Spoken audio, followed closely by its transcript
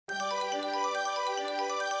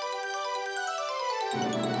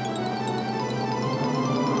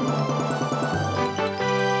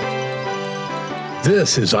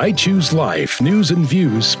This is I Choose Life, news and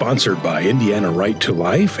views sponsored by Indiana Right to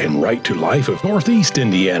Life and Right to Life of Northeast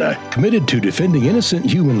Indiana, committed to defending innocent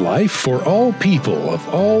human life for all people of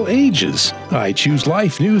all ages. I Choose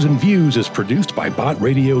Life News and Views is produced by Bot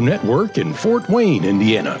Radio Network in Fort Wayne,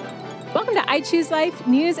 Indiana. Welcome to I Choose Life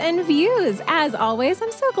News and Views. As always,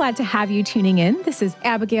 I'm so glad to have you tuning in. This is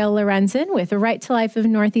Abigail Lorenzen with Right to Life of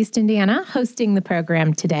Northeast Indiana hosting the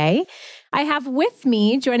program today. I have with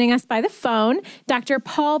me, joining us by the phone, Dr.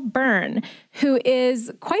 Paul Byrne, who is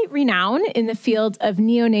quite renowned in the field of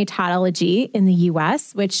neonatology in the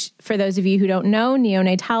U.S., which, for those of you who don't know,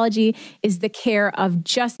 neonatology is the care of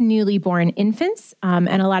just newly born infants,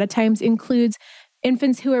 and a lot of times includes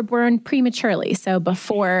infants who are born prematurely, so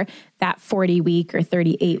before that 40-week or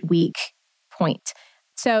 38-week point.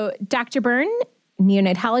 So Dr. Byrne,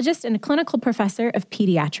 neonatologist and a clinical professor of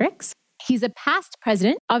pediatrics. He's a past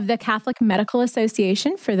president of the Catholic Medical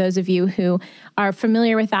Association, for those of you who are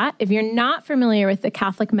familiar with that. If you're not familiar with the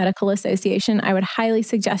Catholic Medical Association, I would highly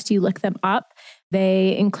suggest you look them up.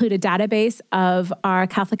 They include a database of our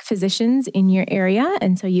Catholic physicians in your area,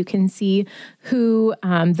 and so you can see who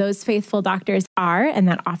those faithful doctors are, and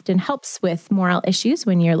that often helps with moral issues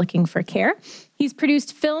when you're looking for care. He's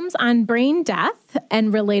produced films on brain death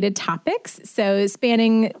and related topics, so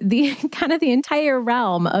spanning the kind of the entire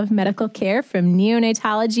realm of medical care, from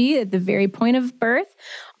neonatology at the very point of birth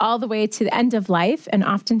all the way to the end of life, and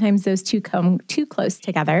oftentimes those two come too close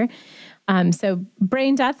together. So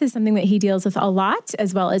brain death is something that he deals with a lot,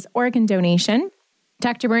 as well as organ donation.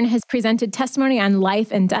 Dr. Byrne has presented testimony on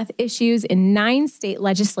life and death issues in 9 state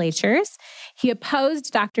legislatures. He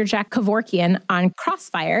opposed Dr. Jack Kevorkian on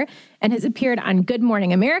Crossfire and has appeared on Good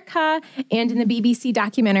Morning America and in the BBC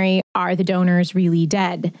documentary, Are the Donors Really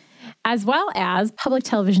Dead?, as well as public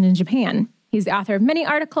television in Japan. He's the author of many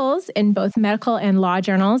articles in both medical and law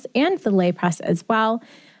journals and the lay press as well.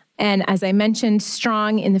 And as I mentioned,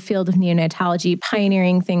 strong in the field of neonatology,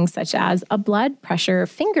 pioneering things such as a blood pressure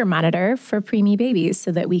finger monitor for preemie babies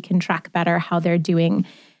so that we can track better how they're doing.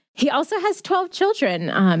 He also has 12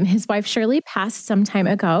 children. His wife Shirley passed some time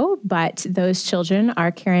ago, but those children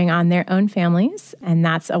are carrying on their own families, and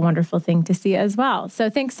that's a wonderful thing to see as well.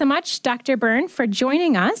 So thanks so much, Dr. Byrne, for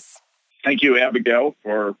joining us. Thank you, Abigail,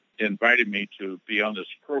 for inviting me to be on this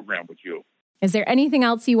program with you. Is there anything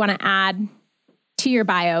else you want to add to your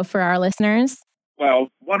bio for our listeners?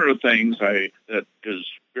 Well, one of the things that is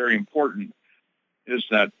very important is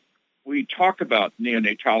that we talk about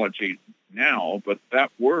neonatology now, but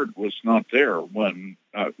that word was not there when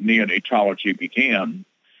neonatology began.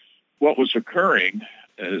 What was occurring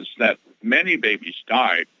is that many babies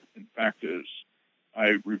died. In fact, as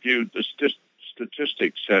I reviewed the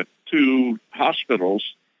statistics at 2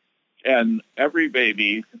 hospitals, and every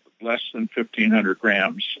baby less than 1,500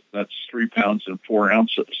 grams, that's 3 pounds and 4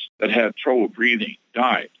 ounces, that had trouble breathing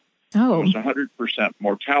died. Oh. It was 100%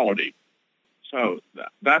 mortality. So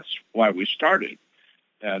that's why we started.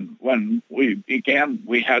 And when we began,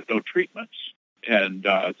 we had no treatments. And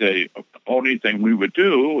the only thing we would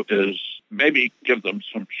do is maybe give them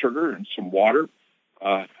some sugar and some water,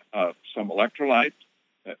 some electrolyte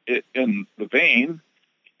in the vein,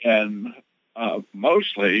 and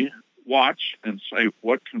mostly watch and say,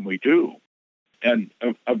 what can we do? And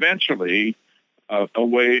eventually, a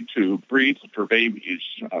way to breathe for babies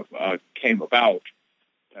came about.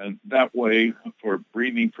 And that way for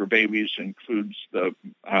breathing for babies includes the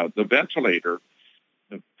ventilator.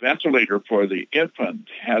 The ventilator for the infant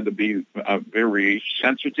had to be very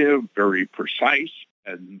sensitive, very precise.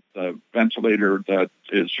 And the ventilator that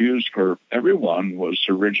is used for everyone was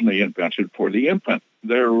originally invented for the infant.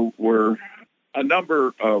 There were a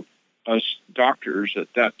number of us doctors at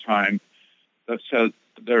that time that said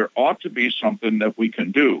there ought to be something that we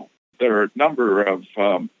can do. There are a number of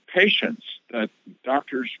patients that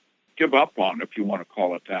doctors give up on, if you want to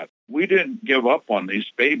call it that. We didn't give up on these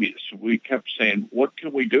babies. We kept saying, what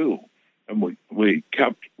can we do? And we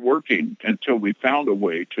kept working until we found a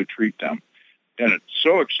way to treat them. And it's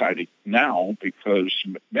so exciting now because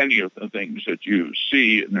many of the things that you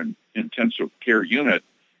see in an intensive care unit,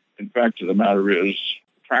 in fact of the matter is,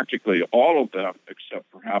 practically all of them, except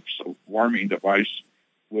perhaps a warming device,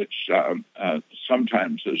 which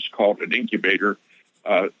sometimes is called an incubator,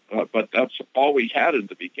 but that's all we had in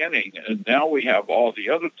the beginning. And now we have all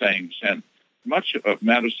the other things, and much of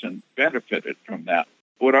medicine benefited from that.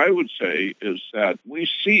 What I would say is that we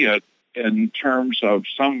see it in terms of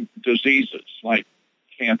some diseases like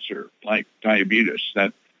cancer, like diabetes,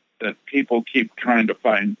 that people keep trying to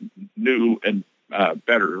find new and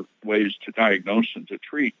better ways to diagnose and to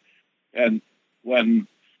treat. And when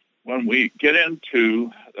when we get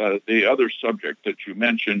into the other subject that you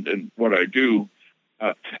mentioned, and what I do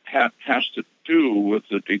has to do with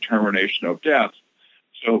the determination of death.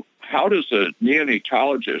 So how does a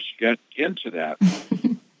neonatologist get into that?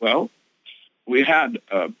 Well, we had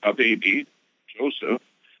a baby, Joseph,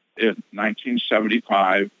 in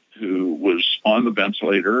 1975, who was on the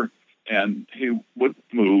ventilator, and he wouldn't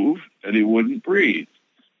move and he wouldn't breathe.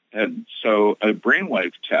 And so a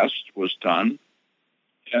brainwave test was done,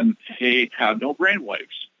 and he had no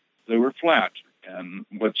brainwaves. They were flat. And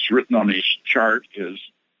what's written on his chart is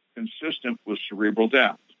consistent with cerebral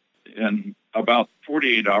death. In about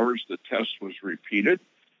 48 hours, the test was repeated,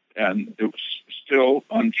 and it was still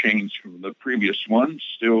unchanged from the previous one,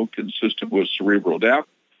 still consistent with cerebral death.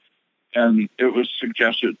 And it was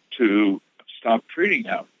suggested to stop treating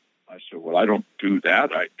him. I said, well, I don't do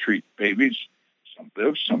that. I treat babies. Some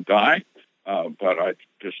live, some die, but I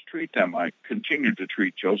just treat them. I continued to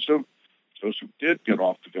treat Joseph. Joseph did get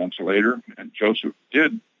off the ventilator, and Joseph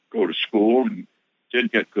did go to school and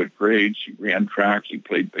did get good grades. He ran track. He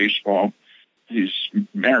played baseball. He's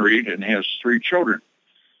married and has 3 children.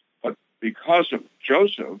 But because of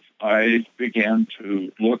Joseph, I began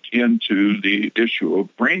to look into the issue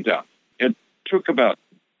of brain death. It took about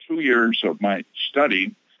 2 years of my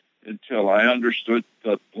study until I understood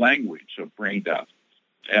the language of brain death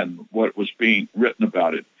and what was being written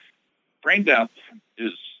about it. Brain death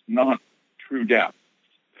is not true death.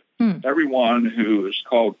 Everyone who is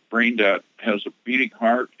called brain dead has a beating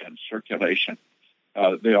heart and circulation.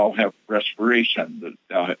 They all have respiration,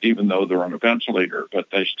 even though they're on a ventilator,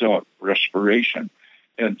 but they still have respiration.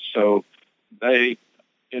 And so they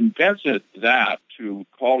invented that to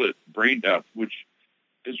call it brain death, which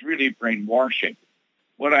is really brainwashing.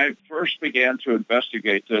 When I first began to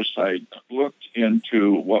investigate this, I looked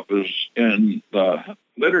into what was in the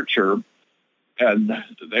literature, and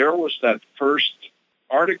there was that first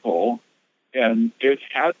article, and it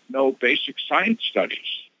had no basic science studies.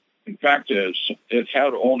 In fact, it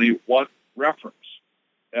had only one reference,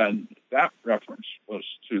 and that reference was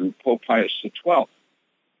to Pope Pius XII.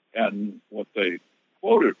 And what they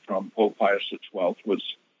quoted from Pope Pius XII was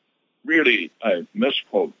really a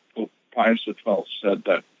misquote. Pope Pius XII said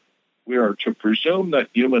that we are to presume that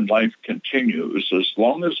human life continues as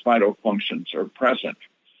long as vital functions are present,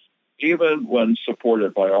 even when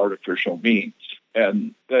supported by artificial means.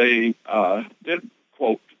 And they didn't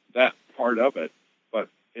quote that part of it, but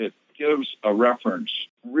it gives a reference,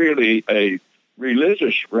 really a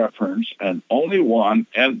religious reference, and only one,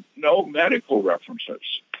 and no medical references.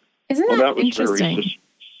 Isn't that was interesting?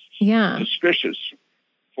 Very suspicious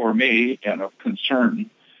for me and of concern.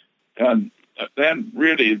 And then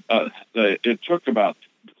really it took about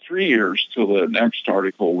 3 years till the next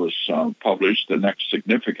article was published, the next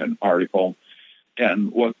significant article.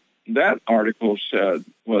 And what that article said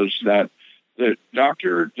was that the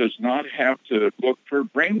doctor does not have to look for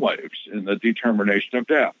brainwaves in the determination of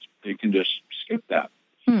death. He can just skip that.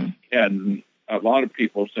 And a lot of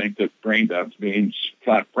people think that brain death means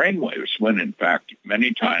flat brainwaves, when in fact,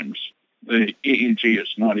 many times the EEG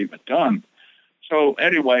is not even done. So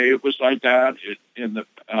anyway, it was like that. In the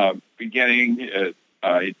beginning,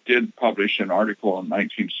 I did publish an article in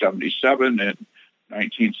 1977. In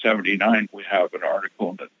 1979, we have an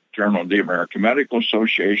article in the Journal of the American Medical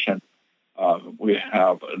Association. We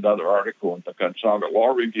have another article in the Gonzaga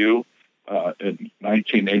Law Review in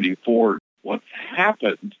 1984. What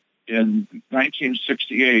happened in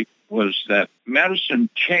 1968 was that medicine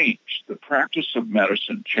changed. The practice of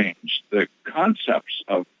medicine changed. The concepts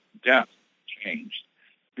of death changed.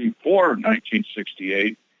 Before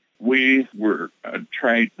 1968, we were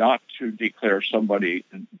trained not to declare somebody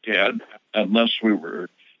dead unless we were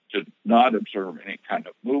to not observe any kind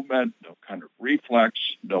of movement, no kind of reflex,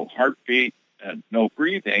 no heartbeat, and no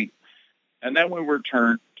breathing. And then we were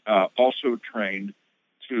also trained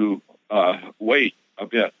to wait a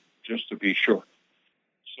bit just to be sure.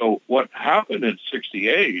 So what happened in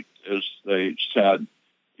 68 is they said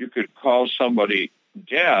you could call somebody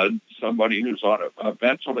dead, somebody who's on a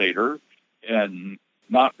ventilator and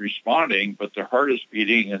not responding, but their heart is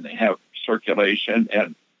beating and they have circulation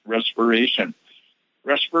and respiration.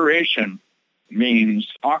 Respiration means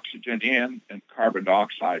oxygen in and carbon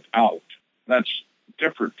dioxide out. That's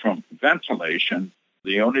different from ventilation.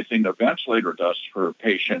 The only thing the ventilator does for a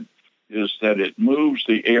patient is that it moves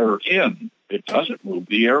the air in. It doesn't move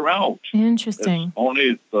the air out. Interesting. It's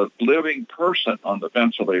only the living person on the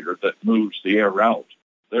ventilator that moves the air out.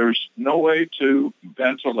 There's no way to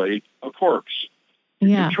ventilate a corpse. You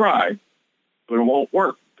can try, but it won't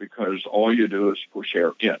work because all you do is push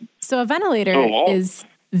air in. So a ventilator is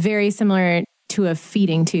very similar to a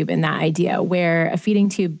feeding tube in that idea, where a feeding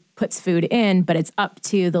tube puts food in, but it's up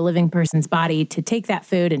to the living person's body to take that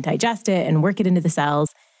food and digest it and work it into the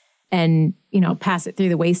cells and, pass it through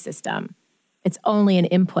the waste system. It's only an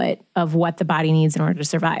input of what the body needs in order to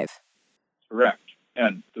survive. Correct.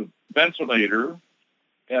 And the ventilator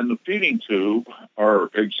and the feeding tube are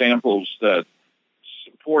examples that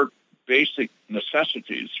support basic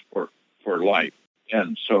necessities for life.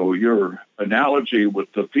 And so your analogy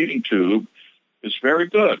with the feeding tube is very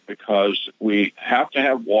good, because we have to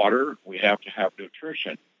have water, we have to have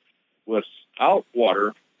nutrition. Without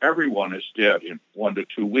water, everyone is dead in 1 to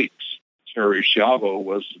 2 weeks. Terry Schiavo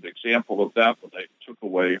was an example of that. When they took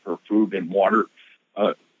away her food and water,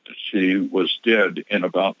 she was dead in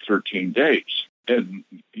about 13 days. And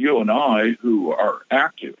you and I, who are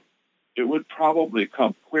active, it would probably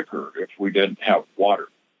come quicker if we didn't have water.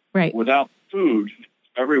 Right. Without food,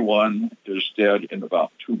 everyone is dead in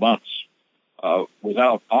about 2 months.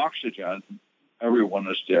 Without oxygen, everyone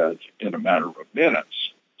is dead in a matter of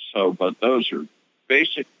minutes. But those are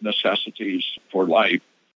basic necessities for life.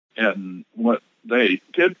 And what they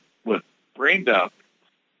did with brain death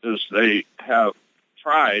is they have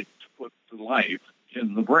tried to put the life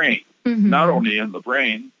in the brain, not only in the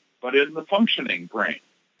brain, but in the functioning brain.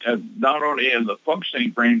 And not only in the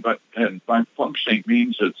functioning brain, and by functioning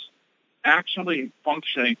means it's actually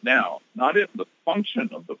functioning now, not in the function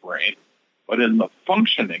of the brain, but in the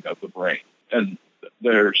functioning of the brain. And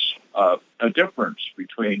there's a difference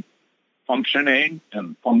between functioning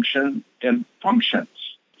and function and functions.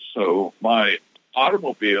 So my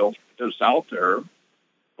automobile is out there,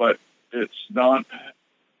 but it's not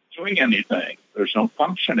doing anything. There's no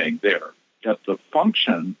functioning there. Yet the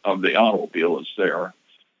function of the automobile is there.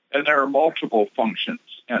 And there are multiple functions.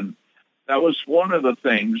 And that was one of the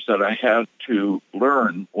things that I had to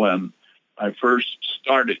learn when I first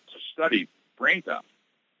started to study brain death,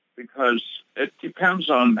 because it depends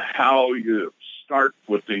on how you start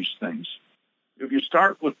with these things. If you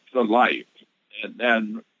start with the life and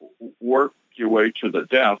then work your way to the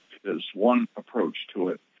death is one approach to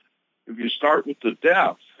it. If you start with the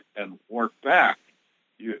death and work back,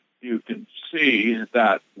 you can see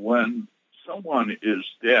that when someone is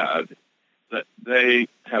dead, that they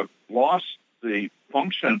have lost the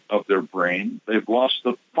function of their brain, they've lost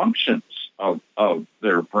the functions of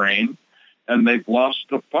their brain, and they've lost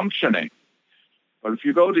the functioning. But if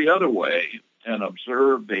you go the other way and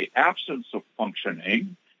observe the absence of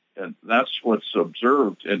functioning, and that's what's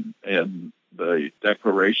observed in the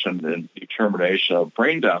declaration and determination of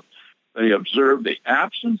brain death, they observe the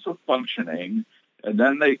absence of functioning, and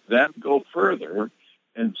then they go further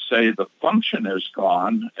and say the function is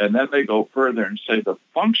gone, and then they go further and say the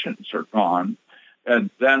functions are gone, and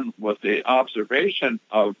then with the observation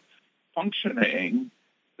of functioning,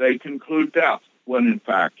 they conclude death, when in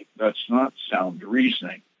fact that's not sound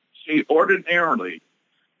reasoning. See, ordinarily,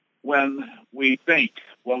 when we think,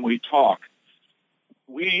 when we talk,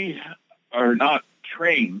 we are not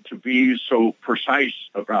trained to be so precise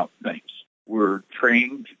about things. We're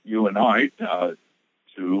trained, you and I,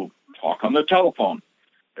 to talk on the telephone.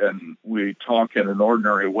 And we talk in an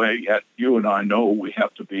ordinary way, yet you and I know we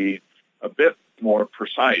have to be a bit more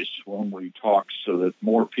precise when we talk so that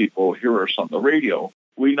more people hear us on the radio.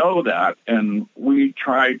 We know that, and we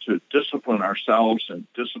try to discipline ourselves and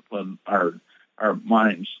discipline our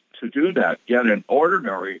minds to do that. Yet in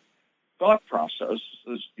ordinary thought processes,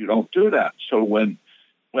 you don't do that. So when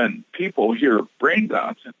people hear brain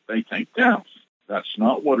death, they think death. That's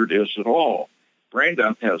not what it is at all. Brain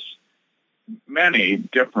death has many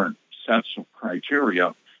different sets of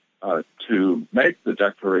criteria to make the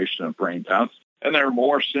declaration of brain death, and there are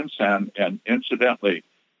more since then. And incidentally,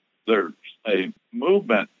 there's a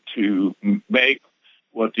movement to make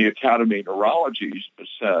what the Academy of Neurology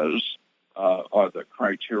says are the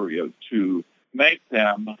criteria, to make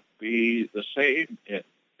them be the same in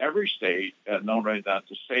every state, and not only that,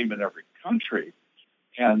 the same in every country.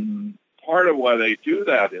 And part of why they do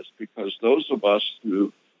that is because those of us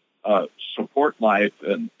who support life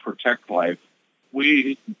and protect life,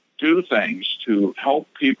 we do things to help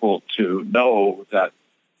people to know that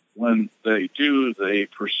when they do the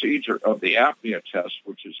procedure of the apnea test,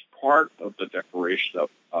 which is part of the declaration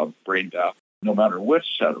of brain death, no matter which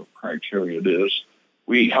set of criteria it is,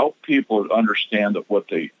 we help people to understand that what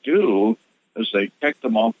they do is they take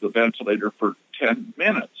them off the ventilator for 10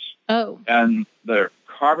 minutes. Oh. And their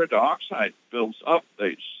carbon dioxide builds up.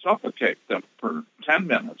 They suffocate them for 10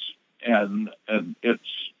 minutes. And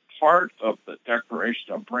it's part of the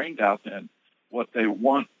declaration of brain death. And what they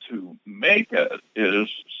want to make it is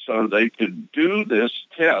so they can do this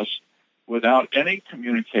test without any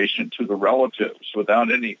communication to the relatives,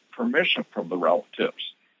 without any permission from the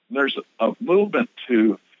relatives. There's a movement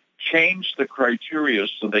to change the criteria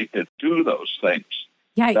so they could do those things.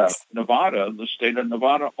 Yikes. The state of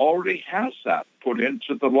Nevada already has that put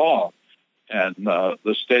into the law. And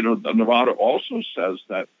the state of Nevada also says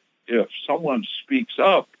that if someone speaks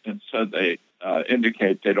up and said they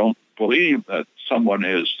indicate they don't believe that someone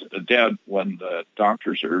is dead when the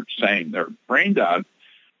doctors are saying they're brain dead,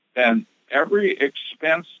 then every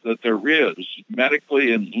expense that there is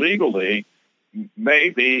medically and legally may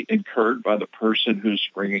be incurred by the person who's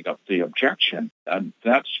bringing up the objection. And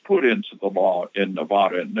that's put into the law in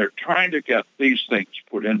Nevada. And they're trying to get these things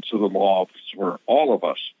put into the law for all of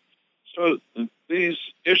us. So these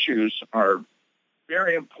issues are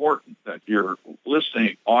very important that your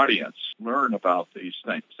listening audience learn about these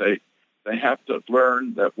things. They have to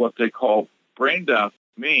learn that what they call brain death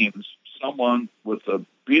means someone with a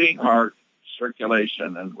beating heart,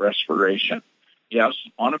 circulation, and respiration. Yes,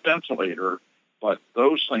 on a ventilator, but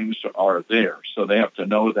those things are there. So they have to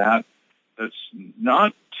know that. It's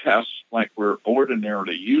not tests like we're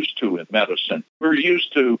ordinarily used to in medicine. We're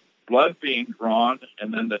used to blood being drawn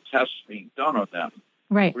and then the tests being done on them.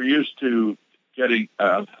 Right. We're used to getting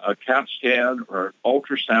a CAT scan or an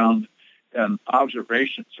ultrasound and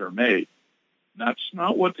observations are made. That's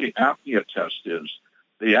not what the apnea test is.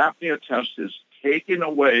 The apnea test is taking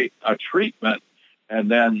away a treatment and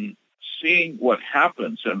then seeing what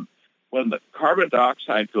happens. And when the carbon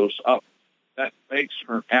dioxide goes up, that makes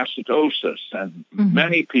for acidosis. And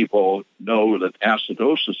many people know that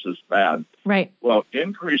acidosis is bad. Right. Well,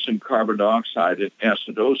 increase in carbon dioxide and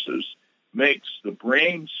acidosis makes the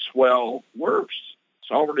brain swell worse.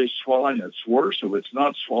 It's already swelling, it's worse. If it's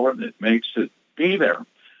not swollen, it makes it be there.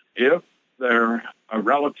 If they're a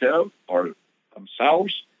relative or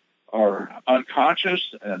themselves are unconscious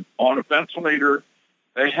and on a ventilator,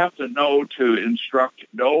 they have to know to instruct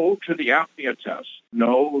no to the apnea test,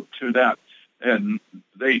 no to that. And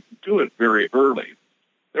they do it very early.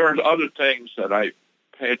 There are other things that I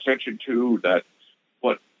pay attention to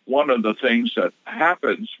one of the things that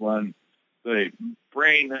happens when the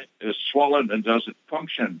brain is swollen and doesn't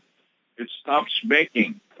function, it stops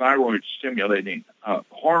making thyroid-stimulating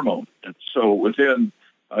hormone. And so within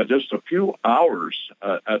just a few hours,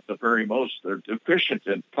 at the very most, they're deficient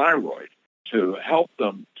in thyroid. To help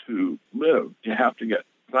them to live, you have to get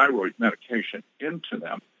thyroid medication into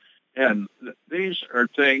them. And these are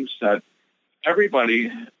things that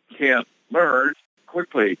everybody can't learn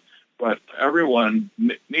quickly, but everyone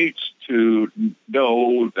needs to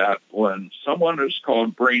know that when someone is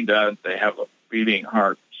called brain dead, they have a beating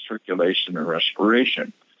heart, circulation, and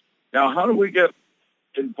respiration. Now, how do we get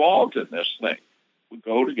involved in this thing? We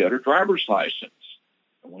go to get a driver's license.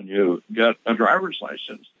 And when you get a driver's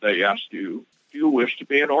license, they ask you, do you wish to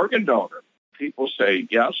be an organ donor? People say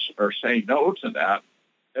yes or say no to that,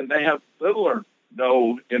 and they have little or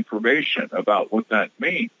no information about what that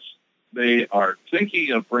means. They are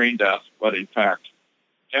thinking of brain death, but in fact,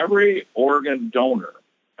 every organ donor,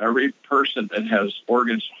 every person that has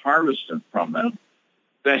organs harvested from them,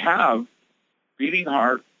 they have beating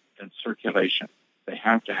heart and circulation. They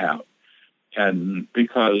have to have. And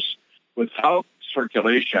because without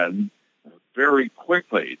circulation, very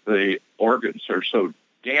quickly the organs are so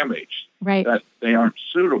damaged that they aren't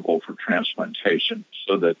suitable for transplantation.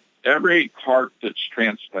 So that every heart that's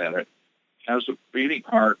transplanted has a beating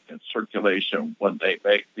heart and circulation when they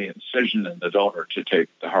make the incision in the donor to take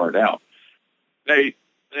the heart out. They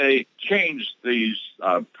change these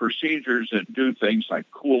procedures and do things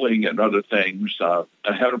like cooling and other things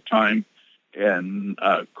ahead of time, and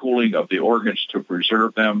cooling of the organs to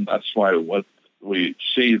preserve them. That's why what we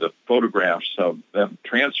see the photographs of them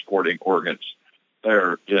transporting organs,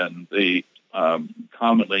 they're in the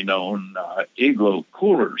commonly known igloo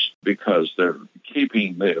coolers, because they're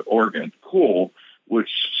keeping the organ cool, which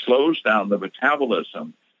slows down the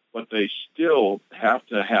metabolism, but they still have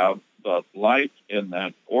to have the life in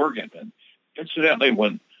that organ. And incidentally,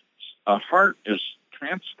 when a heart is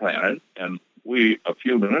transplanted, and we a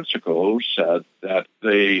few minutes ago said that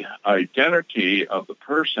the identity of the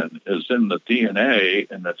person is in the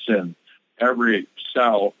DNA, and it's in every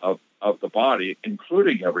cell of the body,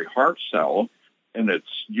 including every heart cell, and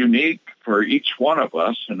it's unique for each one of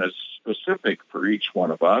us, and it's specific for each one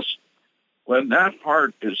of us. When that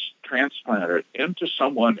heart is transplanted into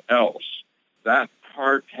someone else, that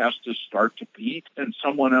heart has to start to beat in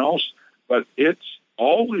someone else, but it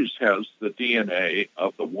always has the DNA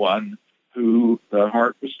of the one who the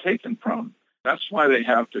heart was taken from. That's why they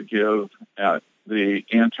have to give the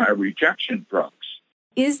anti-rejection drugs.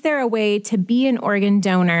 Is there a way to be an organ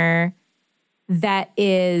donor that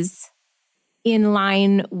is in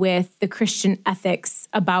line with the Christian ethics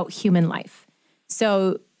about human life.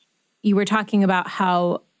 So you were talking about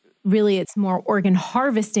how really it's more organ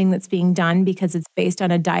harvesting that's being done because it's based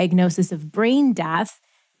on a diagnosis of brain death,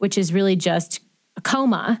 which is really just a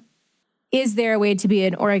coma. Is there a way to be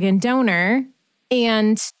an organ donor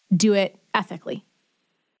and do it ethically?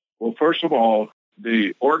 Well, first of all,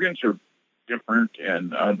 the organs are different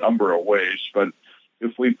in a number of ways, but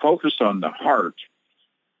if we focus on the heart,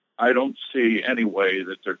 I don't see any way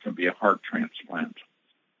that there can be a heart transplant.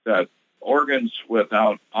 That organs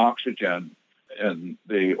without oxygen, and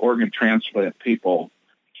the organ transplant people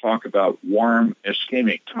talk about warm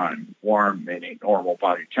ischemic time. Warm meaning normal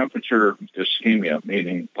body temperature, ischemia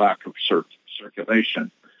meaning lack of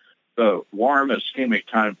circulation. The warm ischemic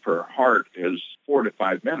time for heart is 4 to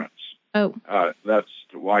 5 minutes. Oh. That's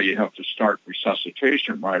why you have to start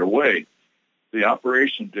resuscitation right away. The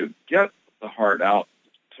operation to get the heart out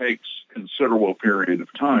takes considerable period of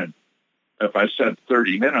time. If I said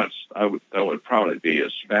 30 minutes, that would probably be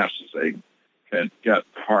as fast as they can get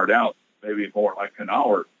the heart out, maybe more like an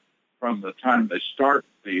hour from the time they start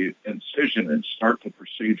the incision and start the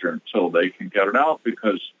procedure until they can get it out,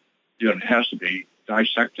 because it has to be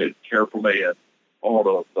dissected carefully and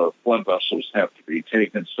all of the blood vessels have to be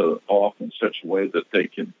taken off in such a way that they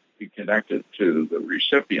can be connected to the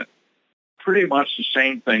recipient. Pretty much the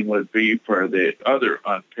same thing would be for the other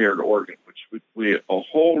unpaired organ, which would be a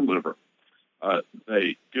whole liver.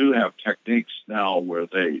 They do have techniques now where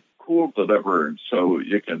they cool the liver, and so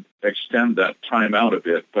you can extend that time out a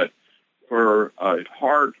bit. But for a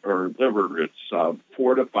heart or liver, it's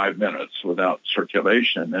 4 to 5 minutes without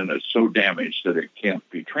circulation, and it's so damaged that it can't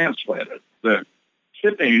be transplanted. The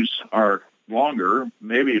kidneys are longer,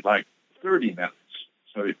 maybe like 30 minutes.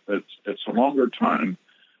 So it's a longer time.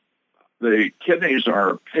 The kidneys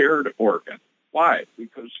are a paired organ. Why?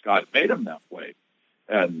 Because God made them that way.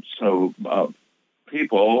 And so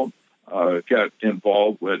people get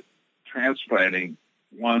involved with transplanting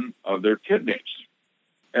one of their kidneys.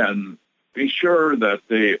 And be sure that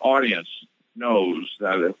the audience knows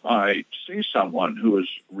that if I see someone who has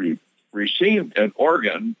received an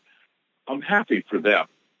organ, I'm happy for them.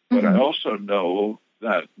 But I also know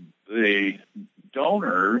that the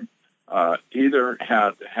donor either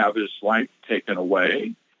had to have his life taken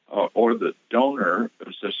away or the donor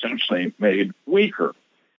is essentially made weaker.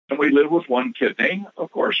 And we live with one kidney.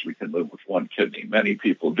 Of course, we can live with one kidney. Many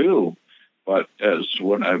people do. But as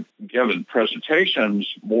when I've given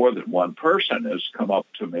presentations, more than one person has come up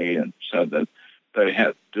to me and said that they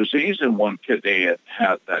had disease in one kidney and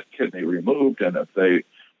had that kidney removed. And if they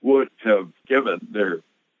would have given their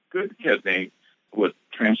good kidney with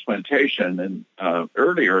transplantation and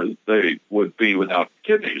earlier, they would be without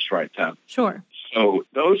kidneys right then. Sure. So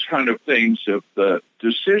those kind of things, if the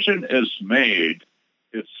decision is made,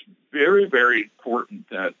 it's very, very important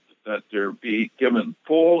that there be given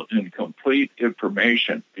full and complete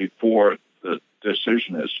information before the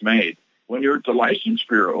decision is made. When you're at the License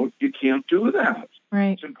Bureau, you can't do that.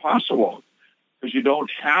 Right. It's impossible because you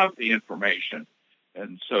don't have the information.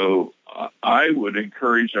 And so I would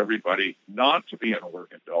encourage everybody not to be an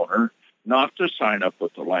organ donor, not to sign up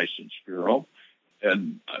with the License Bureau.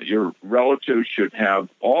 And your relatives should have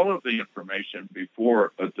all of the information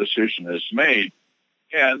before a decision is made.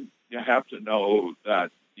 And you have to know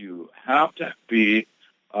that you have to be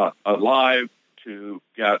alive to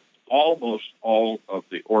get almost all of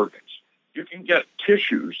the organs. You can get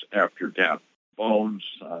tissues after death. Bones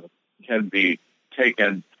can be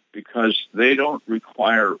taken because they don't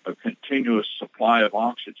require a continuous supply of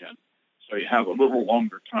oxygen. So you have a little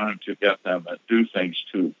longer time to get them and do things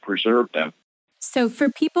to preserve them. So for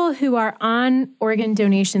people who are on organ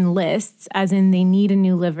donation lists, as in they need a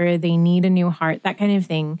new liver, they need a new heart, that kind of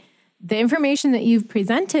thing, the information that you've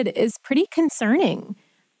presented is pretty concerning.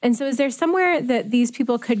 And so is there somewhere that these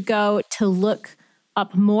people could go to look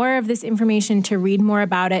up more of this information, to read more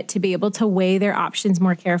about it, to be able to weigh their options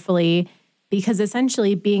more carefully? Because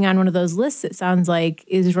essentially being on one of those lists, it sounds like,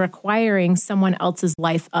 is requiring someone else's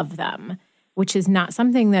life of them, which is not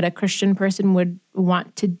something that a Christian person would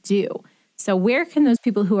want to do. So where can those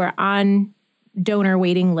people who are on donor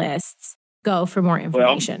waiting lists go for more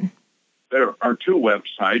information? Well, there are two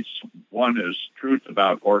websites. One is Truth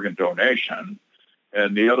About Organ Donation,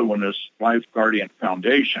 and the other one is Life Guardian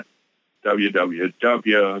Foundation,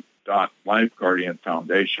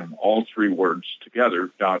 www.lifeguardianfoundation, all three words together,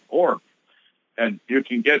 .org. And you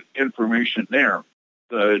can get information there.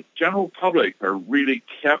 The general public are really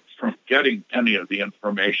kept from getting any of the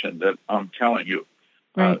information that I'm telling you.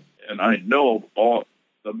 Right. And I know all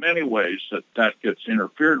the many ways that gets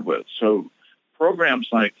interfered with. So programs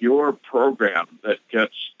like your program that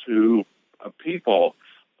gets to people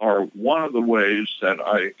are one of the ways that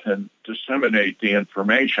I can disseminate the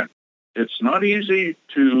information. It's not easy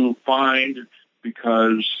to find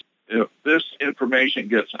because if this information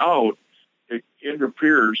gets out, it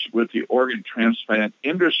interferes with the organ transplant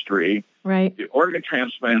industry. Right. The organ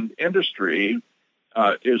transplant industry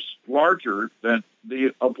is larger than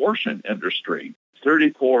the abortion industry.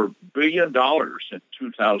 $34 billion in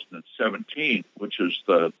 2017, which is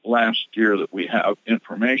the last year that we have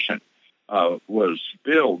information, was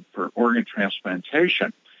billed for organ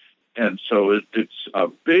transplantation. And so it's a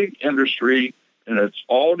big industry, and it's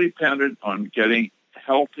all dependent on getting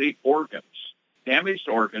healthy organs. Damaged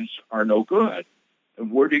organs are no good.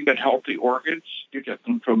 And where do you get healthy organs? You get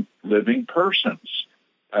them from living persons.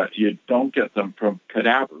 You don't get them from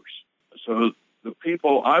cadavers. So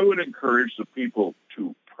I would encourage the people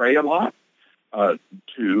to pray a lot,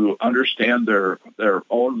 to understand their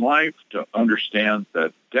own life, to understand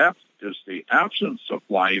that death is the absence of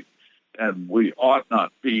life, and we ought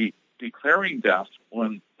not be declaring death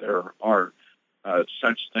when there are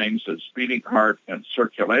such things as beating heart and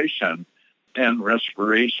circulation and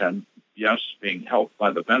respiration, yes, being helped by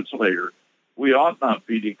the ventilator. We ought not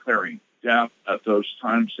be declaring death at those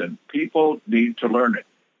times, and people need to learn it.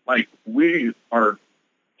 Like we are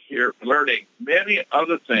here learning many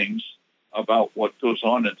other things about what goes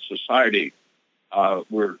on in society.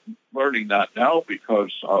 We're learning that now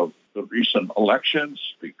because of the recent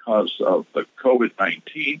elections, because of the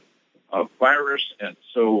COVID-19 virus. And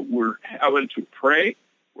so we're having to pray.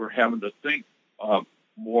 We're having to think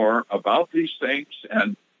more about these things.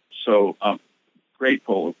 And so I'm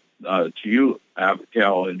grateful to you,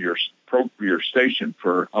 Abigail, and your station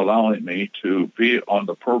for allowing me to be on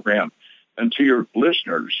the program, and to your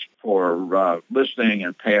listeners for listening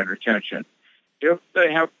and paying attention. If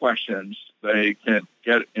they have questions, they can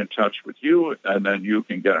get in touch with you, and then you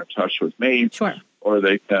can get in touch with me. Sure. Or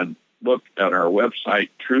they can look at our website,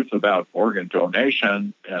 Truth About Organ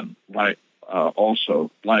Donation, and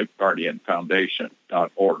also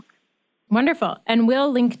lifeguardianfoundation.org. Wonderful. And we'll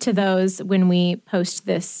link to those when we post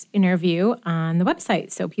this interview on the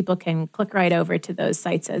website, so people can click right over to those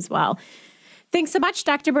sites as well. Thanks so much,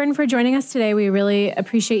 Dr. Byrne, for joining us today. We really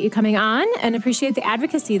appreciate you coming on and appreciate the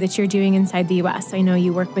advocacy that you're doing inside the U.S. I know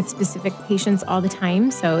you work with specific patients all the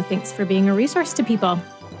time, so thanks for being a resource to people.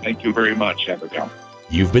 Thank you very much, Abigail.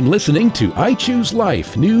 You've been listening to I Choose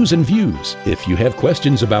Life News and Views. If you have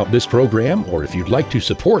questions about this program, or if you'd like to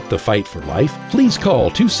support the fight for life, please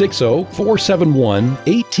call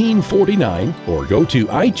 260-471-1849 or go to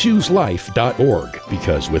ichooselife.org,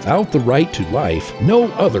 because without the right to life,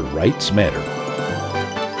 no other rights matter.